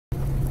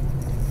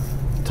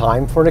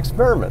time for an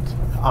experiment.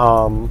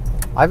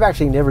 I've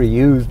actually never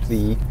used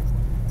the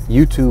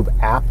YouTube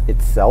app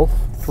itself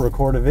to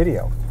record a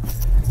video,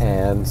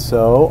 and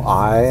so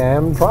I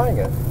am trying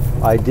it.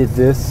 I did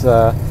this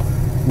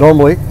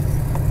normally.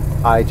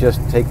 I just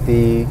take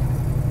the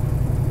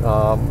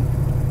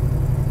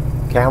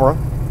camera,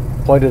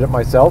 point it at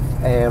myself,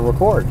 and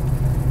record.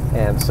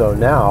 And so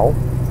now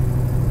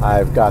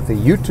I've got the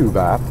YouTube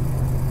app,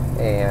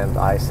 and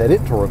I set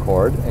it to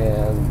record,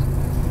 and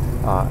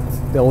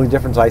the only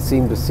difference I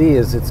seem to see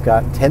is it's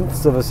got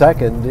tenths of a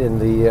second in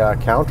the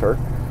counter.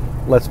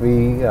 Lets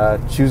me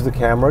choose the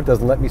camera. It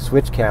doesn't let me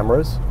switch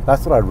cameras.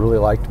 That's what I'd really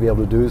like to be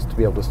able to do, is to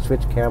be able to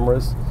switch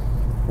cameras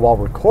while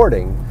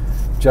recording,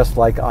 just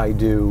like I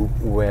do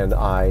when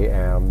I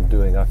am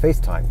doing a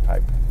FaceTime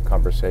type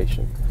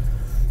conversation.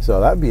 So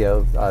that'd be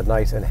a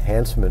nice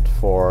enhancement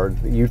for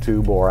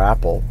YouTube or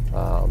Apple.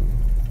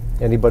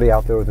 Anybody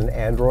out there with an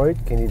Android,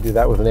 can you do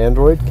that with an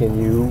Android? Can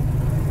you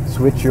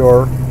switch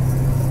your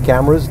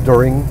cameras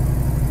during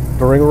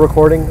a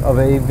recording of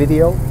a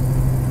video?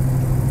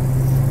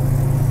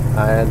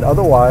 And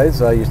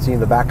otherwise, you're seeing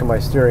the back of my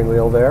steering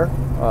wheel there.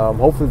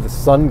 Hopefully the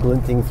sun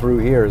glinting through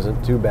here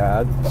isn't too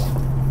bad.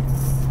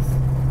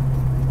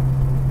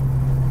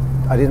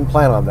 I didn't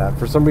plan on that.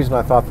 For some reason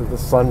I thought that the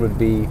sun would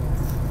be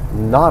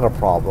not a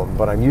problem,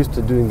 but I'm used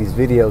to doing these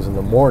videos in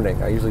the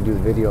morning. I usually do the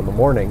video in the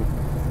morning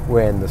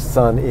when the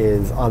sun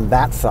is on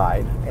that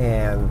side,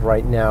 and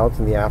right now it's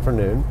in the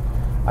afternoon.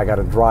 I got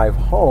to drive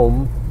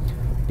home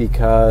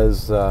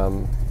because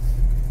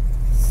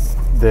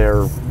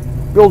they're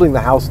building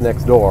the house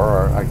next door,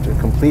 or actually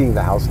completing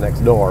the house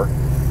next door,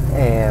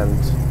 and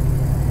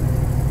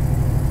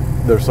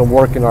there's some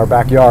work in our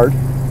backyard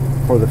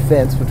for the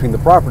fence between the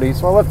properties,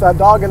 so I left that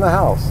dog in the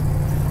house.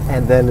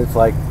 And then it's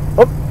like,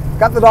 oh,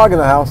 got the dog in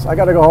the house, I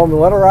gotta go home and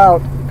let her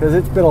out, because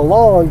it's been a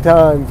long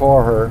time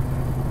for her.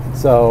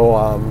 So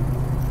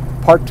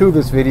part 2 of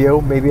this video,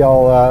 maybe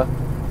I'll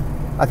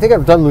I think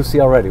I've done Lucy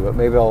already, but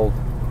maybe I'll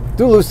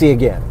do Lucy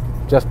again,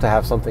 just to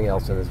have something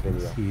else in this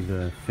video. See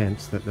the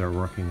fence that they're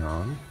working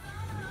on,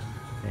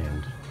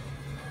 and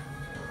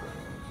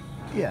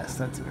yes,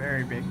 that's a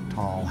very big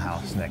tall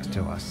house next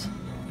to us.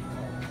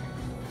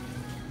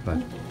 But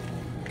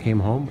came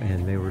home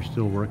and they were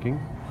still working.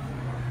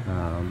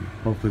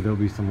 Hopefully there'll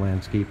be some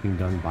landscaping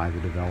done by the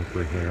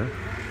developer here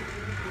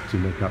to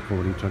make up for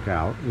what he took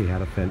out. We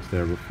had a fence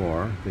there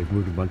before. They've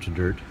moved a bunch of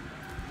dirt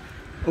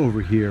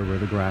over here where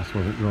the grass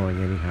wasn't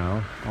growing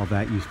anyhow. All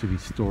that used to be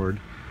stored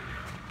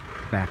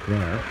back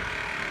there.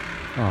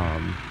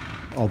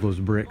 All those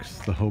bricks,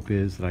 the hope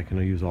is that I can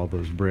use all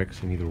those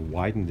bricks and either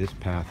widen this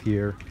path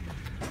here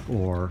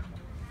or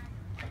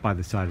by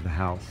the side of the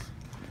house.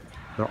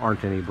 There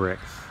aren't any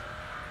bricks.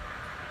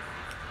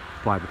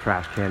 Apply the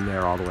trash can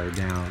there all the way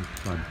down.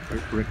 So I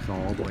put bricks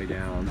all the way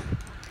down,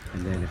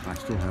 and then if I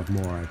still have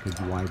more, I could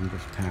widen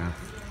this path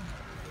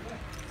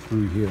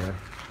through here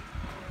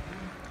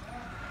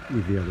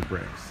with the other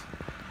bricks.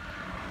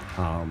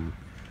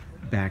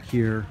 Back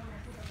here,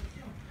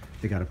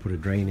 they got to put a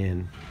drain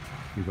in.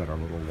 We've got our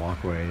little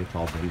walkway. This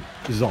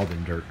has all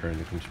been dirt during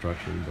the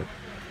construction, but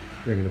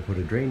they're going to put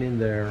a drain in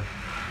there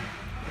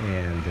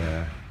and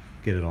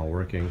get it all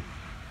working.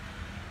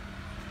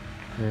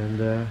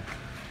 And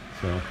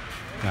so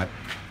got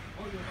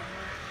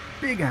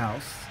big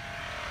house,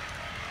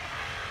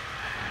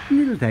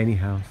 little tiny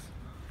house,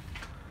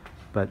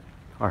 but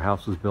our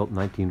house was built in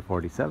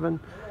 1947.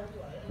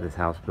 This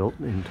house built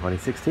in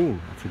 2016.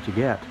 That's what you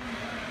get.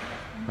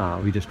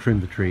 We just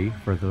trimmed the tree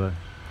for the,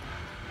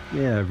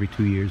 every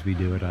 2 years we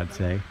do it, I'd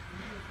say.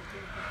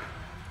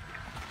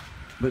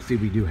 But see,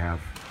 we do have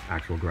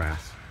actual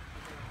grass.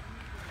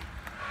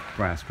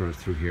 Grass grows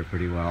through here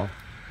pretty well.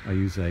 I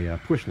use a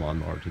push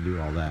lawnmower to do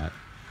all that.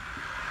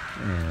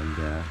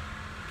 And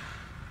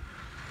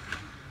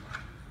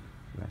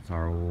that's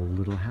our old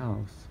little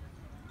house.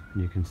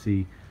 And you can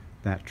see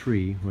that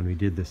tree when we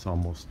did this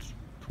almost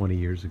 20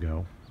 years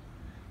ago.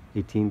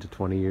 18 to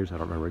 20 years, I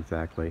don't remember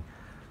exactly.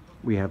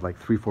 We had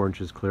like 3-4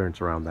 inches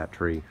clearance around that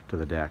tree to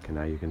the deck, and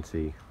now you can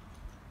see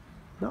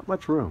not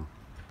much room.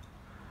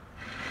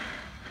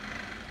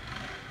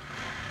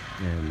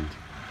 And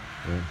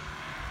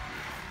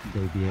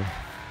baby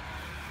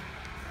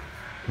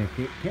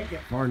can't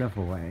get far enough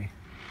away.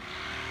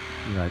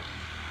 But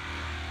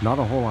not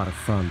a whole lot of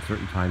sun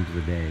certain times of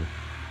the day.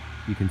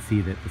 You can see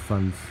that the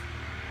sun's,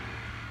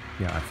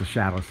 it's the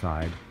shadow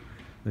side.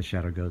 The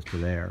shadow goes to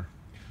there,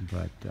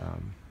 but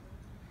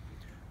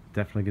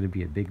definitely going to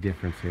be a big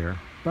difference here.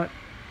 But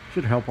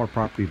should help our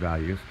property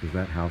values, because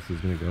that house is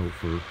going to go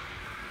for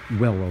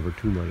well over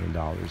 $2 million,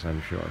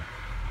 I'm sure.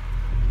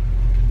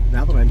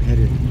 Now that I'm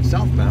headed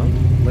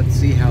southbound, let's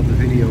see how the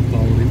video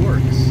quality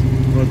works.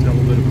 The road's got a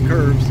little bit of a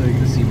curve, so you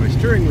can see my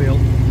steering wheel,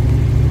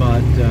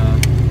 but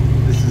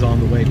this is on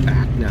the way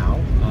back now.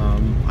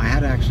 I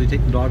had to actually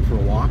take the dog for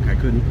a walk. I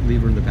couldn't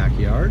leave her in the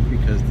backyard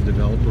because the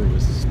developer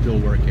was still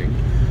working.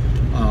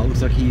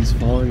 Looks like he's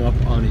following up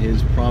on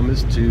his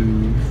promise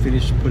to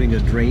finish putting a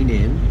drain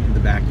in the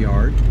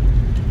backyard.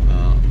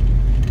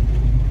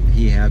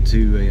 he had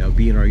to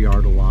be in our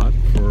yard a lot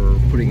for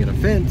putting in a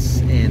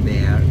fence, and they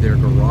had their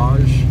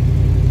garage.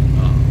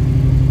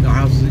 Our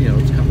house,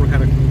 we're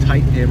kind of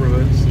tight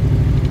neighborhoods,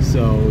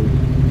 so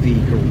the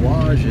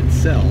garage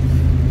itself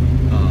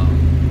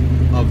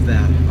of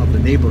the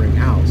neighboring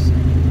house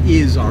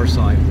is our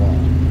side wall.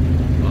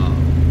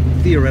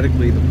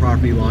 Theoretically, the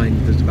property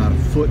line, there's about a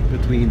foot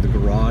between the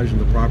garage and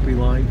the property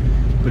line,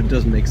 but it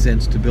doesn't make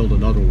sense to build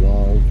another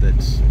wall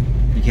that's,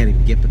 you can't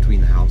even get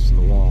between the house and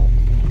the wall.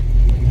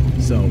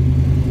 So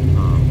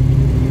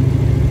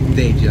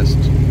they just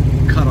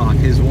cut off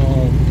his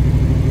wall,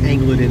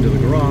 angle it into the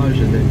garage,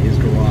 and then his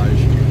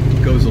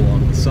garage goes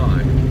along the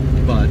side.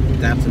 But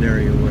that's an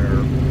area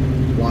where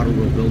water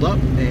will build up,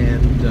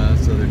 and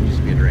so there needs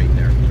to be a drain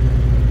there,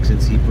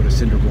 since he put a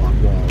cinder block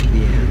wall at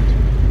the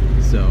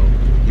end. So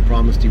he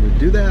promised he would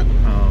do that.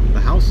 The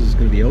house is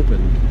going to be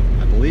open,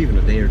 I believe, in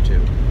a day or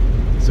two.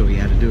 So he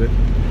had to do it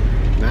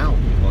now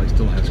while he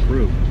still has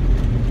crew.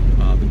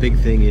 The big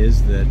thing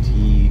is that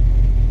he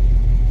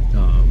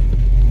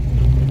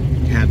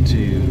had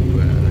to,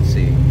 let's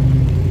see,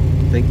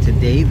 I think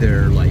today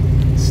they're like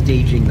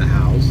staging the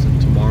house, and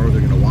tomorrow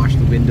they're going to wash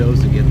the windows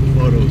and get the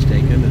photos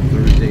taken, and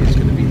Thursday is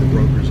going to be the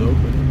broker's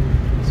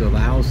open. So the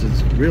house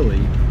is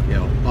really,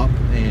 up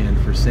and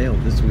for sale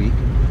this week.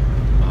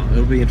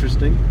 It'll be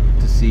interesting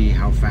to see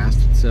how fast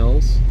it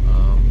sells.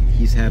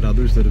 He's had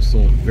others that have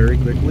sold very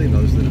quickly and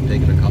others that have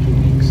taken a couple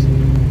weeks.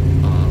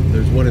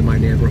 There's one in my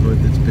neighborhood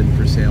that's been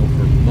for sale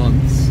for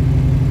months,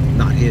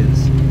 not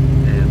his.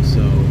 And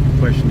so the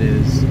question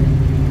is,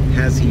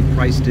 has he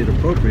priced it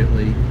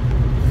appropriately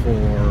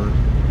for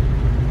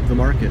the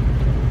market?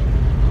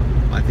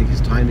 I think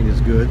his timing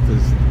is good.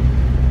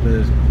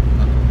 The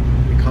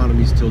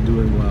economy's still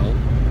doing well.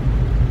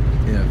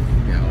 If,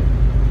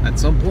 at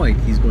some point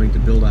he's going to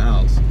build a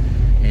house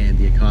and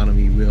the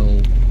economy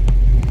will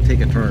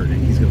take a turn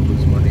and he's going to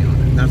lose money on it.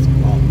 And that's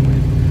the problem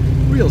with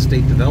real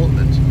estate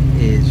development,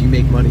 is you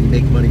make money, and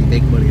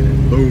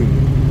then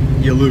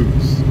boom, you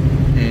lose.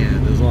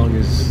 And as long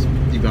as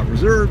you've got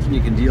reserves and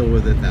you can deal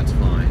with it, that's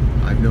fine.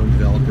 I've known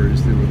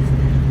developers who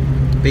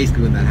have,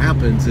 basically when that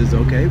happens is,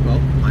 okay, well,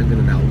 I'm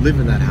going to now live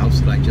in that house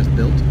that I just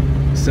built,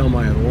 sell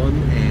my other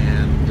one,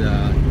 and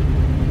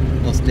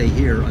I'll stay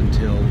here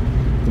until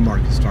the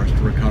market starts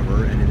to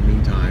recover, and in the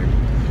meantime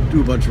do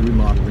a bunch of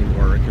remodeling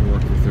work and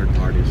work with third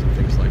parties and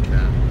things like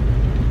that.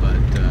 But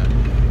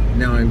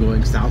now I'm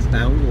going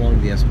southbound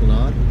along the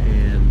Esplanade,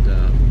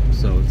 and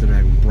so instead of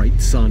having bright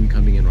sun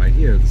coming in right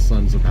here, the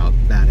sun's about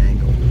that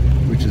angle,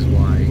 which is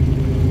why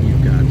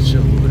you've got a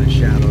little bit of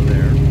shadow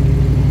there.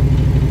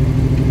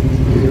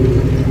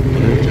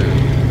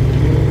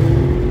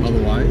 But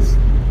otherwise,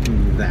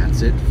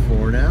 that's it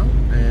for now,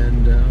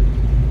 and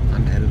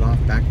I'm headed off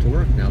back to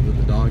work now that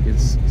the dog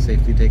is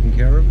safely taken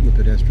care of and the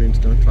pedestrians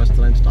don't trust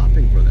that I'm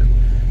stopping for them,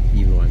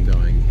 even though I'm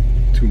going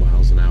 2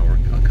 miles an hour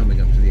coming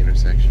up to the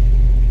intersection.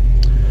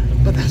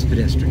 But that's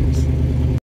pedestrians.